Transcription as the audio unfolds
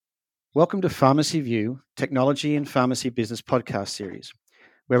Welcome to Pharmacy View, Technology and Pharmacy Business podcast series,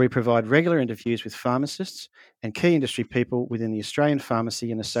 where we provide regular interviews with pharmacists and key industry people within the Australian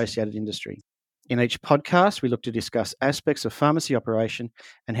pharmacy and associated industry. In each podcast, we look to discuss aspects of pharmacy operation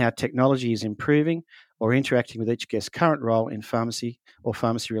and how technology is improving or interacting with each guest's current role in pharmacy or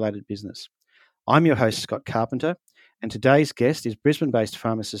pharmacy-related business. I'm your host, Scott Carpenter, and today's guest is Brisbane-based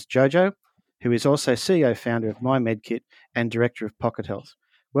pharmacist Jojo, who is also CEO founder of MyMedKit and director of Pocket Health.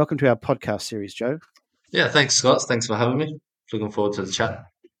 Welcome to our podcast series, Joe. Yeah, thanks, Scott. Thanks for having me. Looking forward to the chat.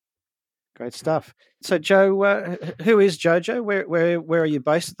 Great stuff. So, Joe, who is Jojo? Where are you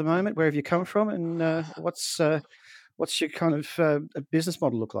based at the moment? Where have you come from? And what's your kind of business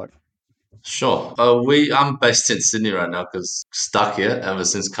model look like? Sure. I'm based in Sydney right now because stuck here ever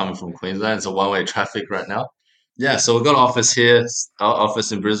since coming from Queensland. It's a one-way traffic right now. Yeah, so we've got an office here, our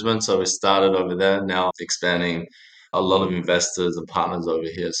office in Brisbane. So we started over there, now expanding a lot of investors and partners over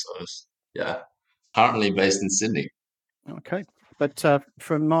here. Yeah, currently based in Sydney. Okay. But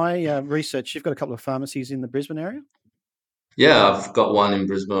from my research, you've got a couple of pharmacies in the Brisbane area? Yeah, I've got one in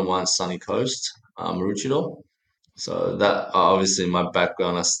Brisbane, one Sunny Coast, Maroochydore. So that obviously my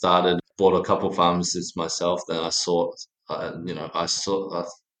background, bought a couple pharmacies myself. Then I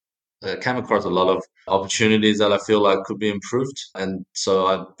came across a lot of opportunities that I feel like could be improved. And so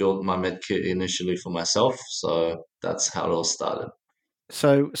I built my medkit initially for myself. So that's how it all started.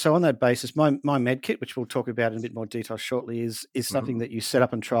 So on that basis, my medkit, which we'll talk about in a bit more detail shortly, is something that you set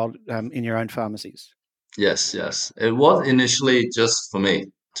up and trialed in your own pharmacies. Yes, yes. It was initially just for me,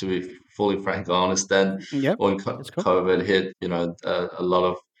 to be fully frank, honest. Then Yep, when that's cool. COVID hit, a lot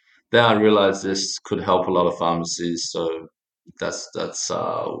of, then I realized this could help a lot of pharmacies. So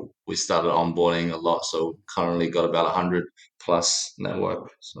we started onboarding a lot. So currently got about 100 plus network.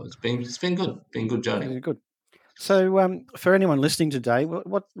 So it's been good journey. Yeah, good. So for anyone listening today,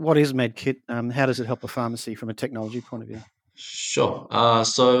 what is MedKit? How does it help a pharmacy from a technology point of view? Sure.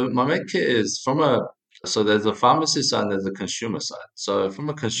 So my medkit is so there's a pharmacy side and there's a consumer side. So from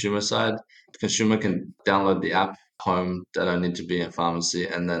a consumer side, the consumer can download the app home. They don't need to be in a pharmacy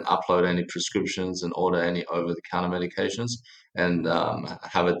and then upload any prescriptions and order any over-the-counter medications and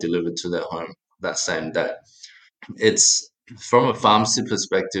have it delivered to their home that same day. It's from a pharmacy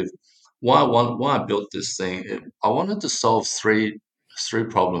perspective. Why I built this thing. I wanted to solve three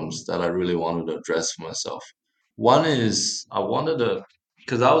problems that I really wanted to address for myself. One is I wanted to,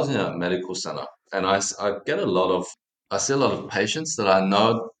 because I was in a medical center and I see a lot of patients that I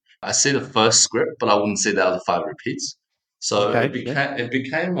know. I see the first script, but I wouldn't see the other five repeats. So Okay, yeah. it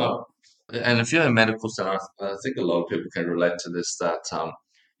became and if you're in a medical center, I think a lot of people can relate to this, that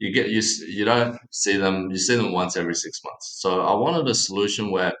you don't see them, you see them once every 6 months. So I wanted a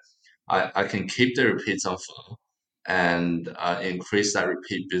solution where I can keep the repeats on file and increase that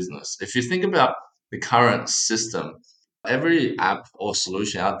repeat business. If you think about the current system, every app or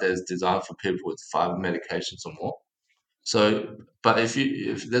solution out there is designed for people with 5 medications or more. So, but if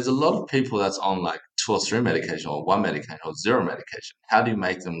there's a lot of people that's on like 2 or 3 medication or 1 medication or 0 medication, how do you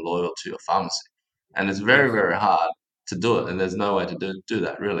make them loyal to your pharmacy? And it's very, Yes. very hard to do it, and there's no way to do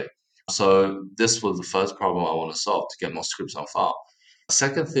that really. So this was the first problem I want to solve, to get more scripts on file.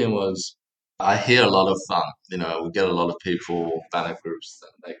 Second thing was I hear a lot of we get a lot of people, banner groups,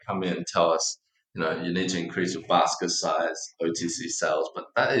 that they come in and tell us, you need to increase your basket size, OTC sales, but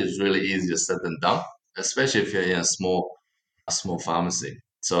that is really easier said than done, especially if you're in a small pharmacy.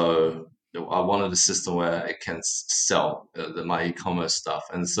 So I wanted a system where it can sell my e-commerce stuff.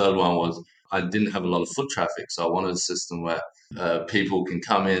 And the third one was I didn't have a lot of foot traffic, so I wanted a system where people can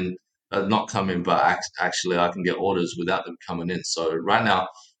come in, not come in, but actually I can get orders without them coming in. So right now,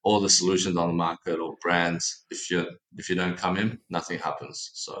 all the solutions on the market or brands, if you don't come in, nothing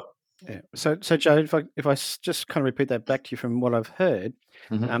happens. So. Yeah. So Joe, if I just kind of repeat that back to you from what I've heard,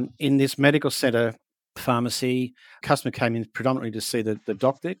 Mhm. in this medical center pharmacy, customer came in predominantly to see the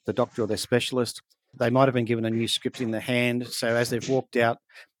doctor or their specialist. They might have been given a new script in the hand. So as they've walked out,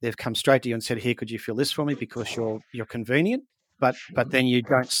 they've come straight to you and said, "Here, could you fill this for me because you're convenient." But then you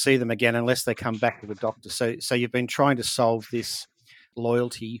don't see them again unless they come back to the doctor. So you've been trying to solve this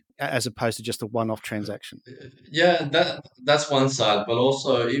loyalty as opposed to just a one-off transaction. Yeah, that's one side, but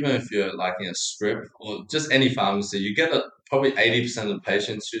also even if you're like in a strip or just any pharmacy, you get probably 80% of the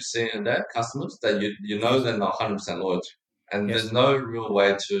patients you see in there, customers that you know Yes. they're not 100% loyal to, and there's Yes. no real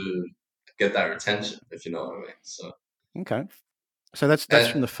way to get that retention, if you know what I mean. So Okay. So that's from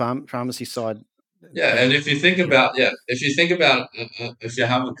and the pharmacy side. yeah, That and if you think about if you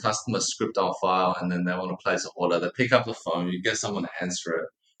have a customer script on file and then they want to place an order, they pick up the phone, you get someone to answer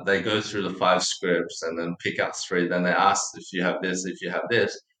it. They go through the 5 scripts and then pick out 3. Then they ask if you have this, if you have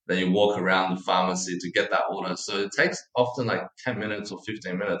this. then you walk around the pharmacy to get that order. So it takes often like 10 minutes or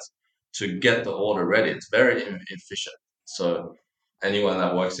 15 minutes to get the order ready. It's very inefficient. So anyone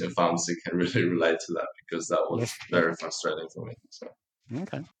that works in a pharmacy can really relate to that, because that was very frustrating for me. So.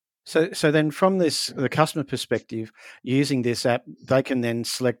 Okay. So then from the customer perspective, using this app, they can then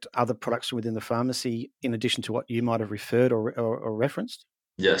select other products within the pharmacy in addition to what you might have referred or referenced?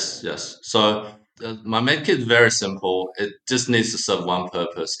 Yes, yes. So my medkit is very simple. It just needs to serve one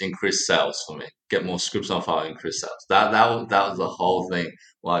purpose: increase sales for me, get more scripts on file, increase sales. That was the whole thing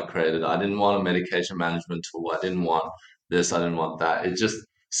why I created it. I didn't want a medication management tool. I didn't want this. I didn't want that. It just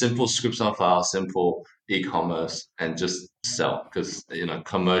simple scripts on file, simple e-commerce, and just sell, because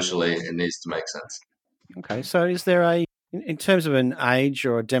commercially it needs to make sense. Okay. So is there in terms of an age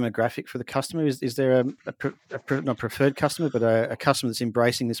or a demographic for the customer, is there not preferred customer, but a customer that's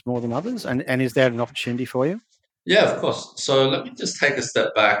embracing this more than others? And is that an opportunity for you? Yeah, of course. So let me just take a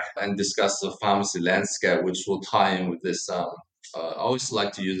step back and discuss the pharmacy landscape, which will tie in with this. I always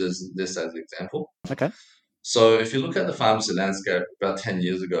like to use this as an example. Okay. So if you look at the pharmacy landscape about 10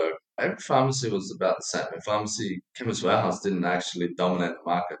 years ago, every pharmacy was about the same. A pharmacy, Chemist Warehouse didn't actually dominate the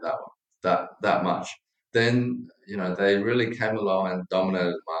market that much. Then, they really came along and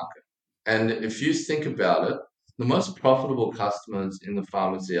dominated the market. And if you think about it, the most profitable customers in the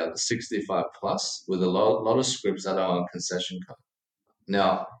pharmacy are the 65 plus, with a lot of scripts that are on concession card.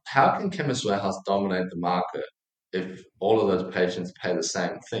 Now, how can Chemist Warehouse dominate the market if all of those patients pay the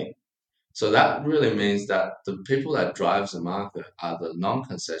same thing? So that really means that the people that drives the market are the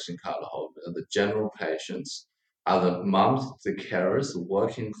non-concession card holders, the general patients, are the mums, the carers, the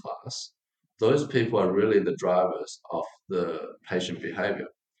working class. Those people are really the drivers of the patient behavior.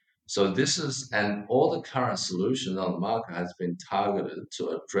 So and all the current solutions on the market has been targeted to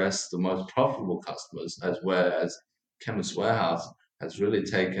address the most profitable customers, as well as Chemist Warehouse has really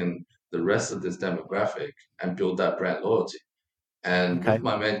taken the rest of this demographic and built that brand loyalty. And Okay. with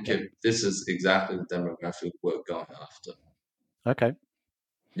my medkit, this is exactly the demographic we're going after. Okay.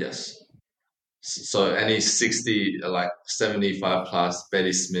 Yes. So any 60, like 75 plus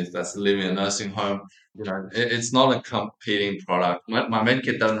Betty Smith that's living in a nursing home, it's not a competing product. My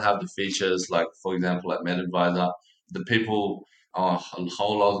medkit doesn't have the features like, for example, like MedAdvisor. The people are a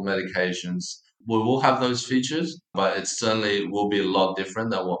whole lot of medications. We will have those features, but it certainly will be a lot different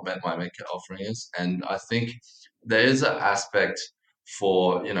than what my medkit offering is. And I think there is an aspect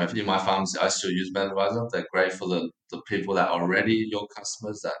for, if in my pharmacy, I still use MedAdvisor. They're great for the people that are already your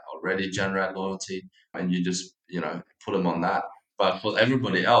customers, that already generate loyalty, and you just, put them on that. But for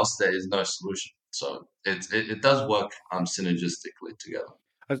everybody else, there is no solution. So it does work synergistically together.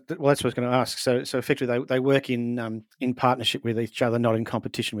 Well, that's what I was going to ask. So effectively, they work in partnership with each other, not in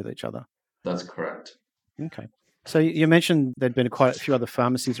competition with each other. That's correct. Okay. So you mentioned there'd been quite a few other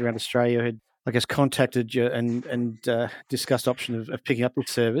pharmacies around Australia who had, I guess, contacted you and discussed option of picking up this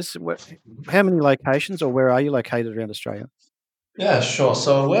service. How many locations, or where are you located around Australia? Yeah, sure.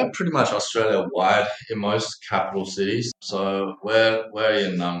 So we're pretty much Australia wide in most capital cities. So we're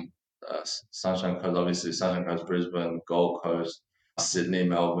in Sunshine Coast, obviously Sunshine Coast, Brisbane, Gold Coast, Sydney,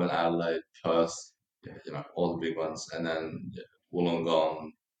 Melbourne, Adelaide, Perth, all the big ones, and then Wollongong,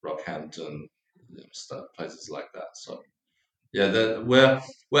 Rockhampton, stuff, places like that. So yeah, we're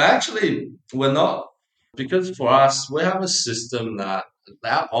not, because for us we have a system that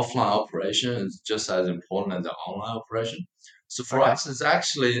offline operation is just as important as the online operation. So for Okay. us, it's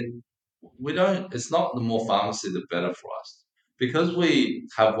actually we don't. It's not the more pharmacy the better for us, because we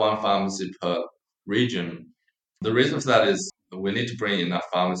have one pharmacy per region. The reason for that is we need to bring enough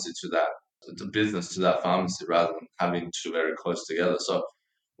pharmacy to that the business to that pharmacy rather than having two very close together. So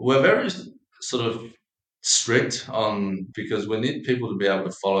we're very sort of strict on, because we need people to be able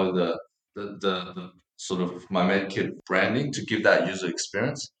to follow the sort of my medkit branding to give that user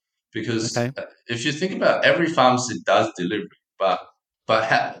experience. Because Okay. if you think about, every pharmacy does delivery,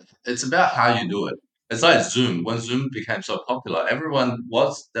 it's about how you do it. It's like Zoom. When Zoom became so popular,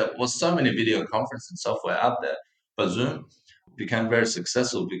 there was so many video conferencing software out there, but Zoom became very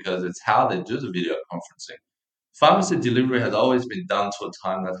successful because it's how they do the video conferencing. Pharmacy delivery has always been done to a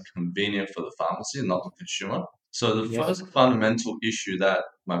time that's convenient for the pharmacy, not the consumer. So the Yes. first fundamental issue that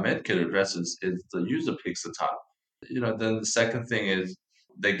my medkit addresses is the user picks the time. Then the second thing is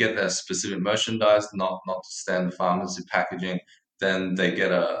they get their specific merchandise, not standard pharmacy packaging. Then they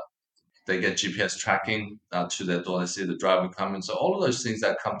get GPS tracking to their door. They see the driver coming. So all of those things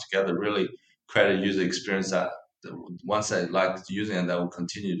that come together really create a user experience that once they like using it, they will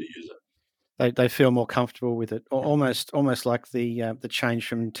continue to use it. They feel more comfortable with it, almost like the change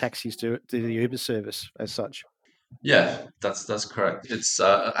from taxis to the Uber service as such. Yeah, that's correct. It's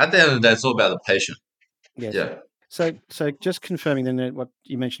at the end of the day, it's all about the patient. Yes. Yeah. So just confirming then that what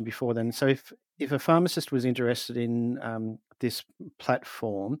you mentioned before then. So if a pharmacist was interested in this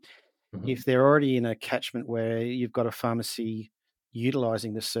platform, Mhm. if they're already in a catchment where you've got a pharmacy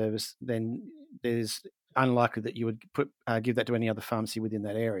utilizing the service, then there's unlikely that you would give that to any other pharmacy within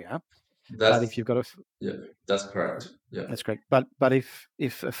that area. But if That's you've got a yeah, that's correct. Yeah. That's correct. But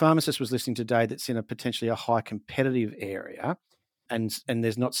if a pharmacist was listening today that's in a potentially a high competitive area, and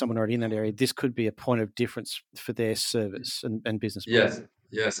there's not someone already in that area, this could be a point of difference for their service and business model. Yes,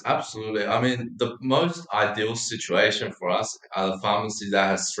 yes, absolutely. I mean, the most ideal situation for us are the pharmacy that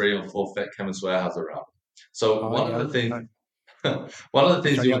has 3 or 4 chemist warehouse around. So Oh one of yeah, the things, one of the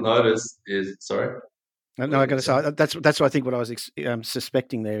things sorry, you'll yeah. notice is, sorry, what No, were I you got gonna to say? say that's what I think. What I was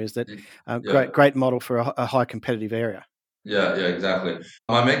suspecting there is that Yeah, great model for a high competitive area. yeah, exactly.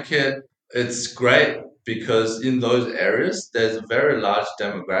 My medkit, it's great because in those areas, there's a very large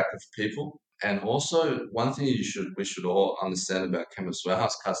demographic of people. And also, one thing we should all understand about Chemist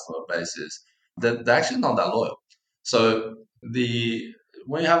Warehouse customer base is that they're actually not that loyal. So the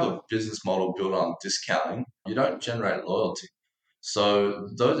when you have a business model built on discounting, you don't generate loyalty. So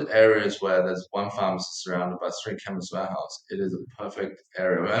those areas where there's one pharmacist surrounded by 3 chemist warehouse, it is a perfect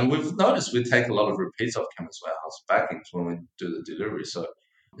area. And we've noticed we take a lot of repeats of chemist warehouse backings when we do the delivery. So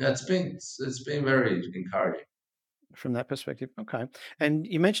yeah, it's been very encouraging. From that perspective. Okay. And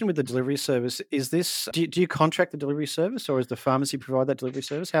you mentioned with the delivery service, is this, do you contract the delivery service or is the pharmacy provide that delivery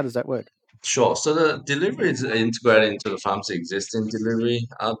service? How does that work? Sure. So the delivery is integrated into the pharmacy existing delivery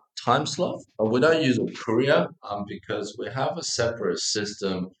time slot. We don't use a courier because we have a separate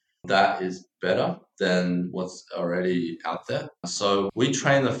system that is better than what's already out there. So we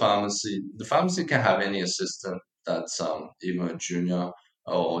train the pharmacy. The pharmacy can have any assistant that's even a junior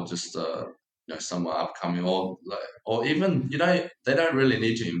or just someone upcoming or even they don't really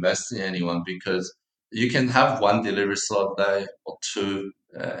need to invest in anyone because you can have one delivery slot day or two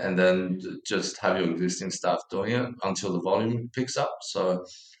and then just have your existing staff doing it until the volume picks up. So,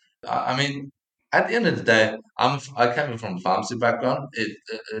 I mean, at the end of the day, I came from a pharmacy background.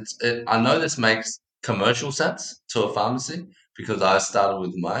 I know this makes commercial sense to a pharmacy because I started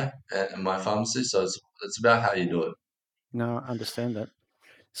with my pharmacy. So it's about how you do it. No, I understand that.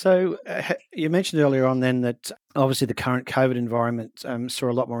 So you mentioned earlier on then that obviously the current COVID environment saw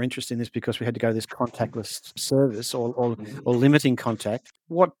a lot more interest in this because we had to go to this contactless service or limiting contact.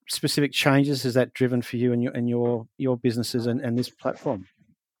 What specific changes has that driven for you and your businesses and this platform?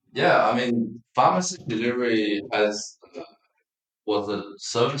 Yeah, I mean, pharmacy delivery has was a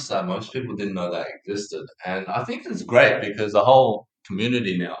service that most people didn't know that existed. And I think it's great because the whole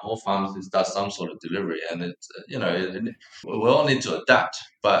community now, all pharmacies does some sort of delivery, and we all need to adapt.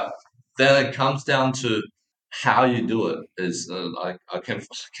 But then it comes down to how you do it. Is like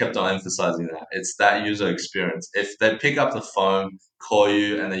kept on emphasizing that it's that user experience. If they pick up the phone, call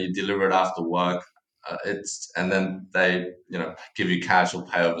you, and then you deliver it after work, and then they give you cash or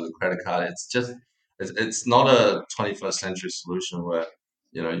pay over the credit card. It's not a 21st century solution where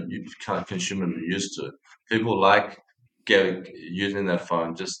you kind of consumers are used to. People like using their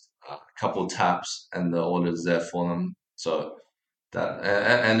phone, just a couple taps and the order's there for them. So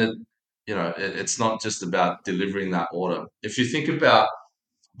and it's not just about delivering that order. If you think about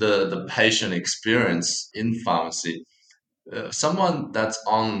the patient experience in pharmacy, someone that's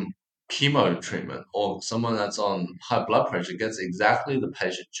on chemo treatment or someone that's on high blood pressure gets exactly the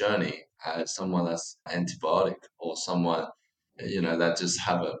patient journey as someone that's antibiotic or someone that just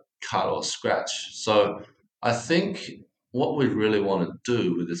have a cut or scratch. So I think what we really want to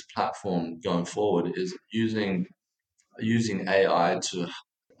do with this platform going forward is using AI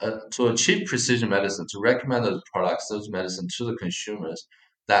to achieve precision medicine, to recommend those products, those medicine to the consumers,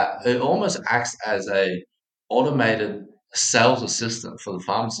 that it almost acts as a automated sales assistant for the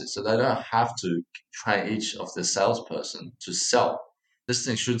pharmacy. So they don't have to train each of the salesperson to sell. This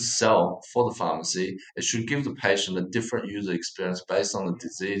thing should sell for the pharmacy. It should give the patient a different user experience based on the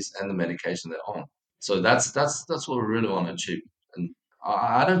disease and the medication they're on. So that's what we really want to achieve. And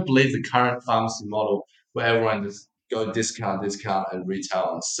I don't believe the current pharmacy model where everyone just go discount, and retail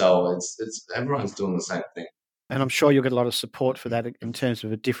and sell. It's everyone's doing the same thing. And I'm sure you'll get a lot of support for that in terms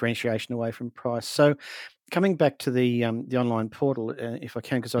of a differentiation away from price. So, coming back to the online portal, if I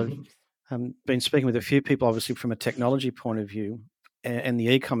can, because I've Mhm. been speaking with a few people, obviously from a technology point of view, and the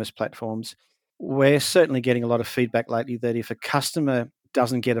e-commerce platforms. We're certainly getting a lot of feedback lately that if a customer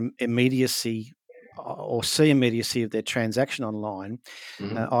doesn't get immediacy or see immediacy of their transaction online,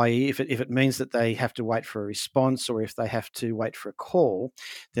 i.e., if it means that they have to wait for a response or if they have to wait for a call,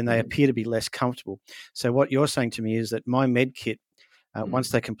 then they appear to be less comfortable. So what you're saying to me is that My Medkit, once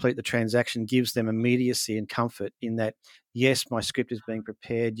they complete the transaction, gives them immediacy and comfort in that, yes, my script is being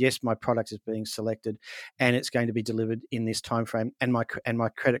prepared, yes, my product is being selected, and it's going to be delivered in this time frame, and my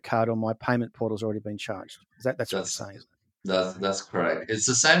credit card or my payment portal's already been charged. That's what you're That's saying, isn't that's correct. It's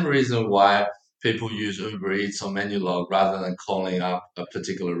the same reason why people use Uber Eats or Menulog rather than calling up a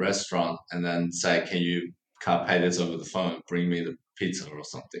particular restaurant and then say, "Can't pay this over the phone. Bring me the pizza or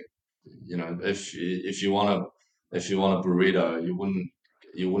something." You know, if you want a burrito,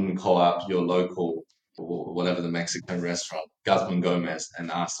 you wouldn't call up your local or whatever the Mexican restaurant, Guzman Gomez, and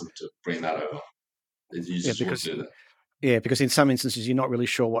ask them to bring that over. You it? just wouldn't do that. Yeah, because in some instances you're not really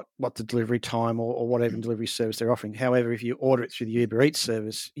sure what the delivery time or what even delivery service they're offering. However, if you order it through the Uber Eats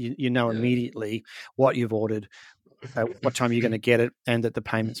service, you know Yeah. immediately what you've ordered, what time you're going to get it, and that the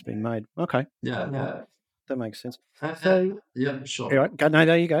payment's been made. Okay, Yeah. that makes sense. So, yeah, sure. All right, no,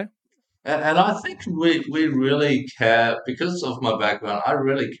 there you go. And I think we really care because of my background. I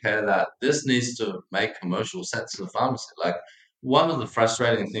really care that this needs to make commercial sense to the pharmacy. Like one of the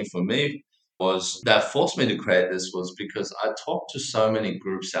frustrating things for me was that forced me to create this was because I talked to so many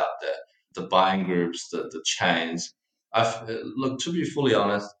groups out there, the buying groups, the chains. Look, to be fully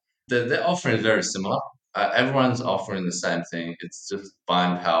honest, their offering is very similar. Everyone's offering the same thing. It's just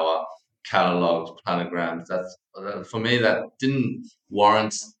buying power, catalogs, planograms. That's for me that didn't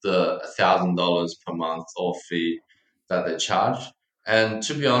warrant the $1,000 per month or fee that they charge. And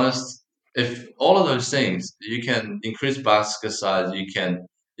to be honest, if all of those things, you can increase basket size, you can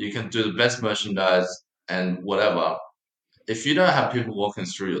do the best merchandise and whatever. If you don't have people walking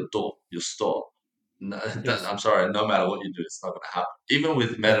through your store, no, Yes. I'm sorry, no matter what you do, it's not going to happen. Even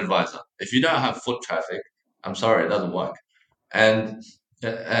with MedAdvisor, if you don't have foot traffic, I'm sorry, it doesn't work. And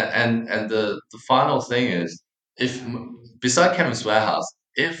and the final thing is, if beside Chemist Warehouse,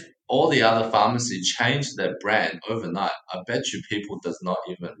 if all the other pharmacies change their brand overnight, I bet you people does not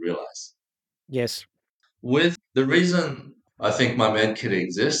even realize. Yes. With the reason I think my medkit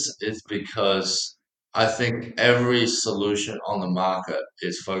exists is because I think every solution on the market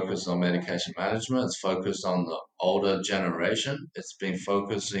is focused on medication management. It's focused on the older generation. It's been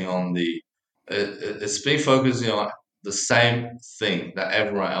focusing on the same thing that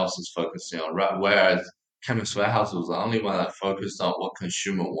everyone else is focusing on, right? Whereas Chemist Warehouse was the only one that focused on what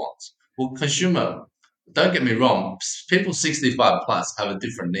consumer wants. Well, consumer, don't get me wrong, people 65 plus have a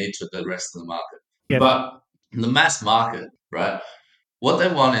different need to the rest of the market. Yes. But the mass market, right? What they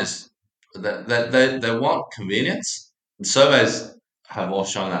want is that they want convenience. The surveys have all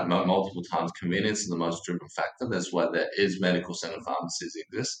shown that multiple times. Convenience is the most driven factor. That's why there is medical center pharmacies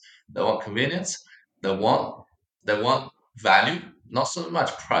exist. They want convenience. They want they want value, not so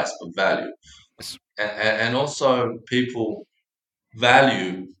much price, but value. Yes. And also people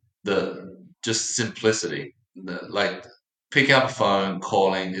value the just simplicity. Like picking up a phone,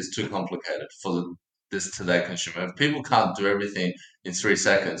 calling is too complicated for this today consumer. If people can't do everything in 3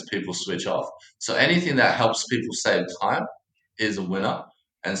 seconds, people switch off. So anything that helps people save time is a winner.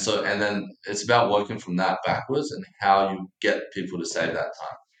 And then it's about working from that backwards and how you get people to save that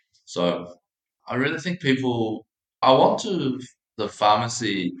time. So I really think I want to the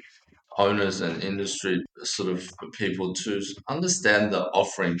pharmacy owners and industry sort of people to understand the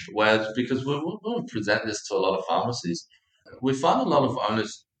offering. Whereas, because when we present this to a lot of pharmacies, we find a lot of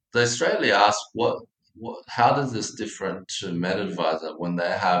owners, they straightly ask, how does this different to MedAdvisor when they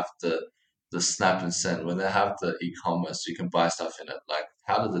have the Snap and Send, when they have the e-commerce, you can buy stuff in it. Like,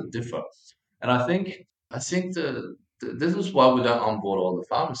 how does it differ? And I think this is why we don't onboard all the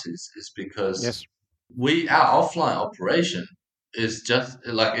pharmacies, is because Yes. our offline operation is just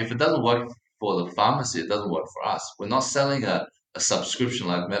like if it doesn't work for the pharmacy, it doesn't work for us. We're not selling a subscription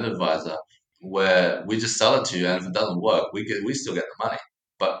like MedAdvisor where we just sell it to you, and if it doesn't work, we still get the money.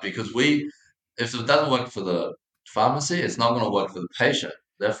 But because if it doesn't work for the pharmacy, it's not going to work for the patient.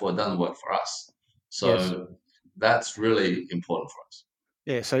 Therefore, it doesn't work for us. Yes. So that's really important for us.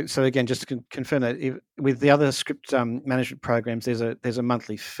 Yeah. So again, just to confirm that with the other script management programs, there's a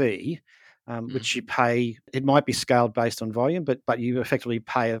monthly fee, which you pay. It might be scaled based on volume, but you effectively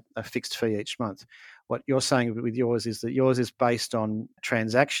pay a fixed fee each month. What you're saying with yours is that yours is based on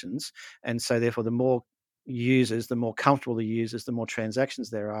transactions, and so therefore the more users, the more comfortable the users, the more transactions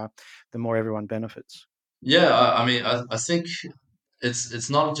there are, the more everyone benefits. Yeah, I mean, I think it's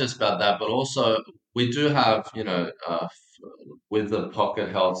not just about that, but also we do have, with the Pocket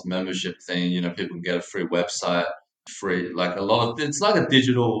Health membership thing, people can get a free website. free, like a lot of it's like a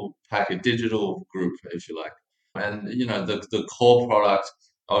digital package, digital group, if you like. And the core product,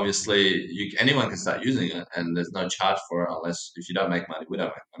 obviously, anyone can start using it, and there's no charge for it unless if you don't make money, we don't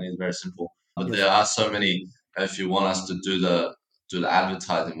make money. It's very simple. But Yes. there are so many. If you want us to do the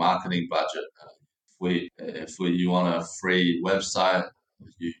advertising marketing budget, if we you want a free website,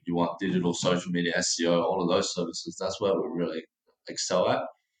 you want digital social media SEO, all of those services, that's where we really excel at.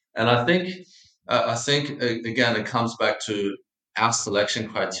 And I think again it comes back to our selection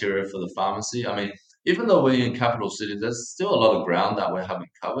criteria for the pharmacy. I mean, even though we're in capital cities, there's still a lot of ground that we haven't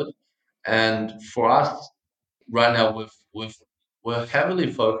covered. And for us, right now we're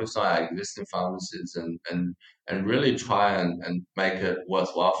heavily focused on our existing pharmacies and really try and make it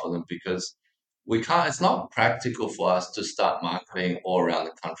worthwhile for them because we can't it's not practical for us to start marketing all around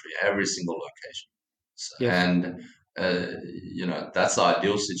the country, every single location. Yes. And that's the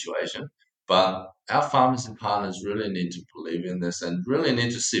ideal situation. But our pharmacy partners really need to believe in this and really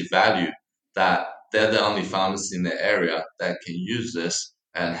need to see value that they're the only pharmacy in the area that can use this,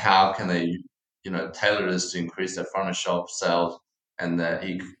 and how can they tailor this to increase their front of shop sales and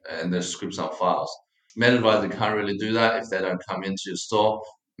their scripts on files. MedAdvisor can't really do that if they don't come into your store.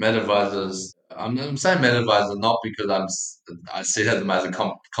 MedAdvisors, I'm saying MedAdvisor not because I see them as a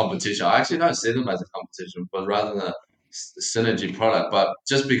competition. I actually don't see them as a competition, but rather than a synergy product. But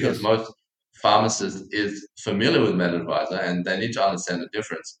just because Yes. most pharmacists is familiar with MedAdvisor and they need to understand the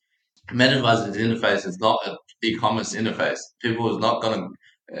difference. MedAdvisor's interface is not an e-commerce interface. People is not going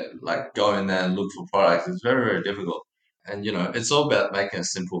to like go in there and look for products. It's very, very difficult. And it's all about making it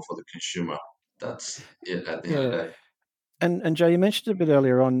simple for the consumer. That's it at the end of Yeah. the day. And Joe, you mentioned a bit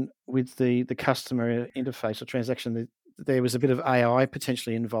earlier on with the customer interface or transaction that there was a bit of AI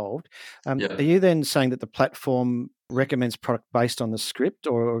potentially involved. Yeah. Are you then saying that the platform recommends product based on the script,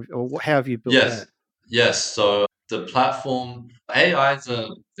 or how have you built Yes. that? Yes. So the platform AI is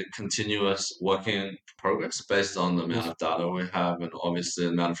the continuous working in progress based on the amount Yes. of data we have and obviously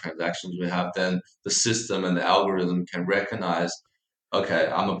the amount of transactions we have. Then the system and the algorithm can recognize, okay,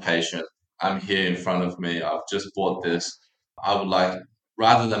 I'm a patient. I'm here in front of me. I've just bought this. I would like,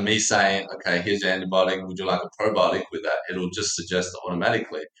 rather than me saying, okay, here's your antibiotic. Would you like a probiotic with that? It'll just suggest it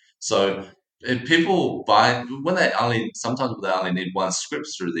automatically. So if people buy, sometimes they only need one script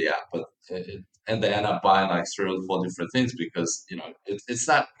through the app, but and they end up buying like 3 or 4 different things because it's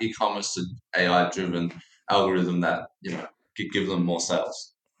that e-commerce to AI driven algorithm that could give them more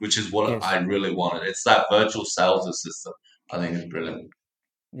sales, which is what Yes. I really wanted. It's that virtual sales assistant. I think is brilliant.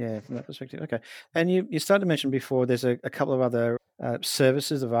 Yeah, from that perspective. Okay. And you started to mention before there's a couple of other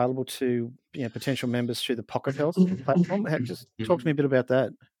services available to potential members through the Pocket Health platform. Just talk to me a bit about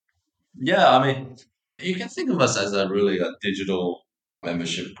that. Yeah, I mean, you can think of us as a digital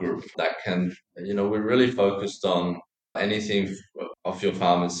membership group that we're really focused on anything of your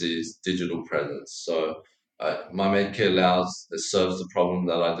pharmacy's digital presence. So, My Medcare allows, it serves the problem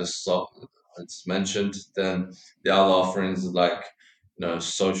that I just mentioned. Then the other offerings like,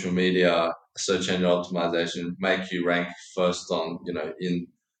 social media, search engine optimization, make you rank first on, in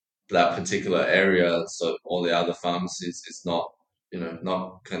that particular area, so all the other pharmacies it's not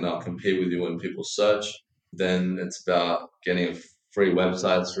cannot compete with you when people search. Then it's about getting a free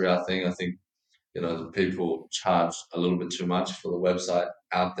website through our thing. I think the people charge a little bit too much for the website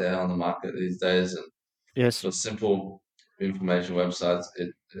out there on the market these days, and Yes. for simple information websites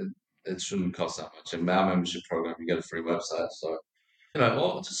it shouldn't cost that much. In our membership program you get a free website, so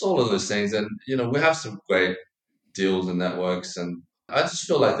just all of those things. And we have some great deals and networks. And I just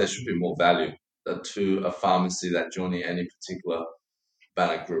feel like there should be more value to a pharmacy that joining any particular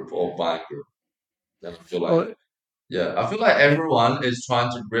banner group or buying group. And Well, I feel like yeah. everyone is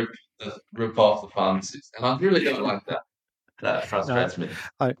trying to rip off the pharmacies, and I really don't like that. That No, frustrates me.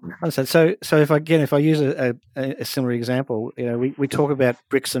 I understand. So if I use a similar example, we talk about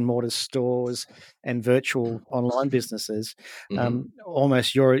bricks and mortar stores and virtual online businesses. Hmm.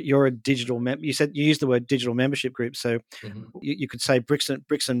 Almost you're a digital You said you used the word digital membership group, so Hmm. you could say bricks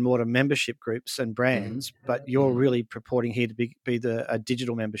and mortar membership groups and Hmm. brands, but you're Hmm. really purporting here to be a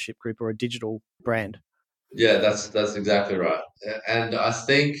digital membership group or a digital brand. Yeah, that's exactly right. And I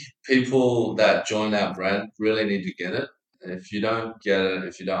think people that join our brand really need to get it. And if you don't get it,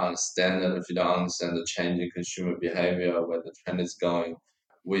 if you don't understand it, if you don't understand the change in consumer behavior, where the trend is going,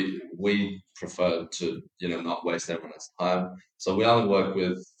 we prefer to not waste everyone's time. So we only work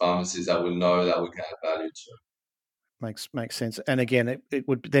with pharmacies that we know that we can add value to. Makes sense. And again, it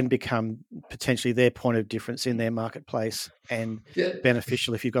would then become potentially their point of difference in their marketplace and Yeah.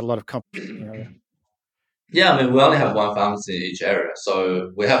 beneficial if you've got a lot of competition in the area. Yeah, I mean, we only have one pharmacy in each area,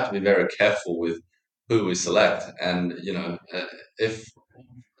 so we have to be very careful with who we select. And, if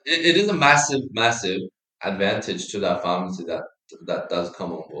it is a massive advantage to that pharmacy that does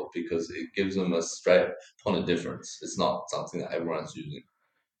come on board because it gives them a straight point of difference. It's not something that everyone's using.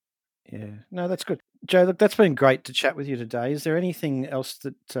 Yeah, no, that's good. Joe, look, that's been great to chat with you today. Is there anything else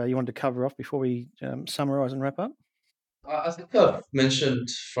that you wanted to cover off before we summarise and wrap up? I think I've mentioned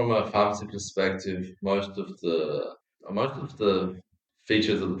from a pharmacy perspective most of the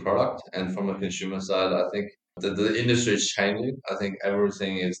features of the product, and from a consumer side, I think the industry is changing. I think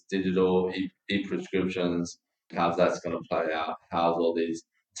everything is digital, e-prescriptions, how that's going to play out, how all these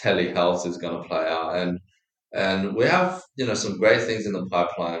telehealth is going to play out, and we have some great things in the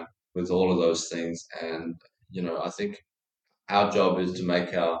pipeline with all of those things, and I think our job is to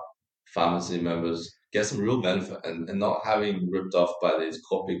make our pharmacy members get some real benefit and not having ripped off by these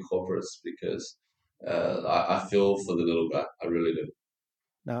big corporates because I feel for the little guy. I really do.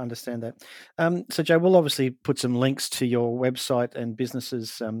 No, I understand that. So, Joe, we'll obviously put some links to your website and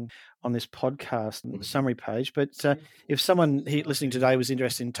businesses on this podcast and summary page. But if someone listening today was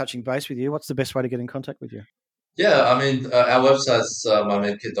interested in touching base with you, what's the best way to get in contact with you? Yeah, I mean, our website's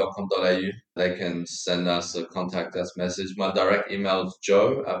mymedkit.com.au. They can send us a contact us message. My direct email is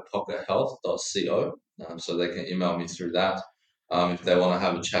joe@pockethealth.co. So they can email me through that. If they want to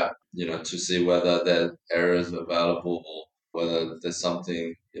have a chat, to see whether there are areas available or whether there's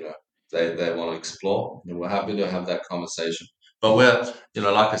something, they want to explore, we're happy to have that conversation. But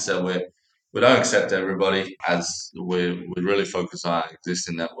like I said, we don't accept everybody as we really focus on our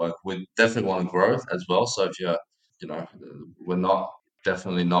existing network. We definitely want to grow as well. So if you're, you know, we're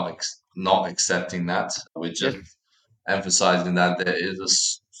definitely not accepting that. We're just emphasizing that there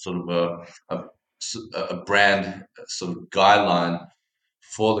is sort of a brand sort of guideline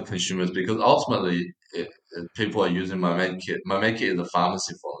for the consumers because ultimately people are using my med kit. My med kit is a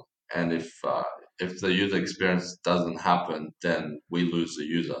pharmacy for them, and if the user experience doesn't happen, then we lose the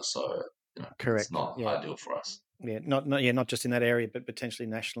user. So Correct. it's not ideal for us. Yeah, not just in that area, but potentially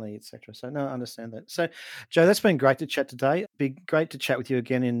nationally, etc. So no, I understand that. So, Joe, that's been great to chat today. Be great to chat with you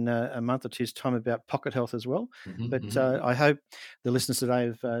again in a month or two's time about Pocket Health as well. But I hope the listeners today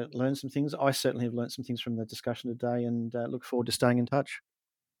have learned some things. I certainly have learned some things from the discussion today, and look forward to staying in touch.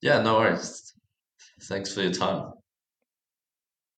 Yeah, no worries. Thanks for your time.